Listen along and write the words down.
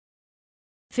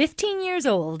15 years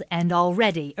old and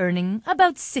already earning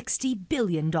about $60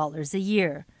 billion a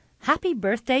year. Happy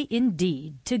birthday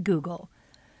indeed to Google.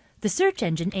 The search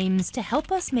engine aims to help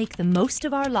us make the most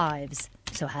of our lives.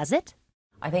 So has it?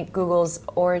 I think Google's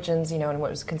origins, and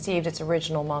what was conceived, its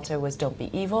original motto was "Don't be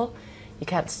evil." You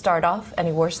can't start off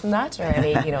any worse than that or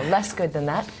any, less good than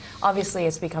that. Obviously,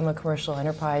 it's become a commercial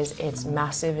enterprise. It's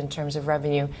massive in terms of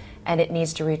revenue, and it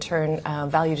needs to return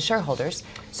value to shareholders.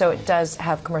 So it does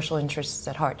have commercial interests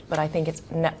at heart, but I think it's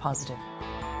net positive.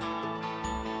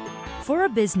 For a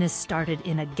business started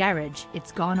in a garage,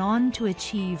 it's gone on to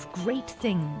achieve great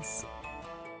things.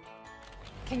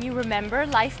 Can you remember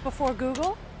life before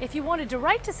Google? If you wanted to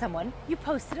write to someone, you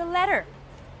posted a letter.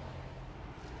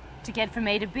 To get from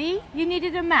A to B, you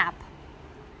needed a map.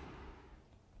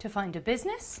 To find a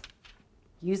business,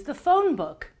 use the phone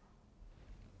book.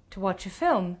 To watch a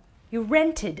film, you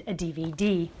rented a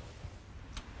DVD.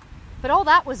 But all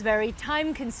that was very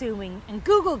time-consuming, and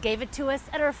Google gave it to us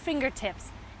at our fingertips,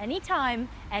 anytime,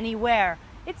 anywhere.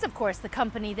 It's, of course, the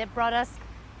company that brought us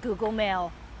Google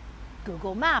Mail,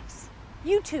 Google Maps,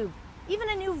 YouTube, even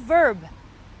a new verb.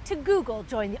 To Google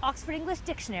joined the Oxford English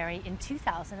Dictionary in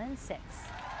 2006.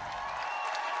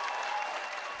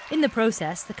 In the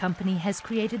process, the company has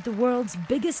created the world's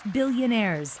biggest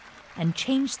billionaires and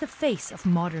changed the face of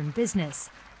modern business.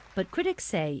 But critics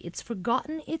say it's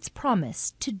forgotten its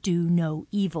promise to do no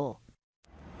evil.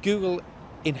 Google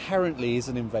inherently is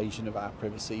an invasion of our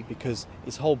privacy because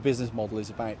its whole business model is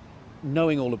about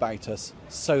knowing all about us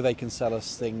so they can sell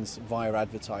us things via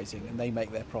advertising, and they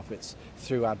make their profits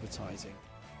through advertising.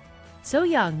 So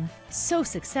young, so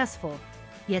successful,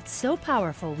 yet so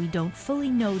powerful we don't fully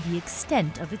know the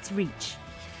extent of its reach.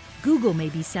 Google may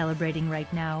be celebrating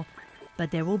right now, but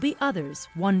there will be others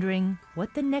wondering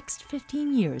what the next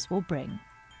 15 years will bring.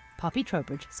 Poppy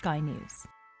Trowbridge, Sky News.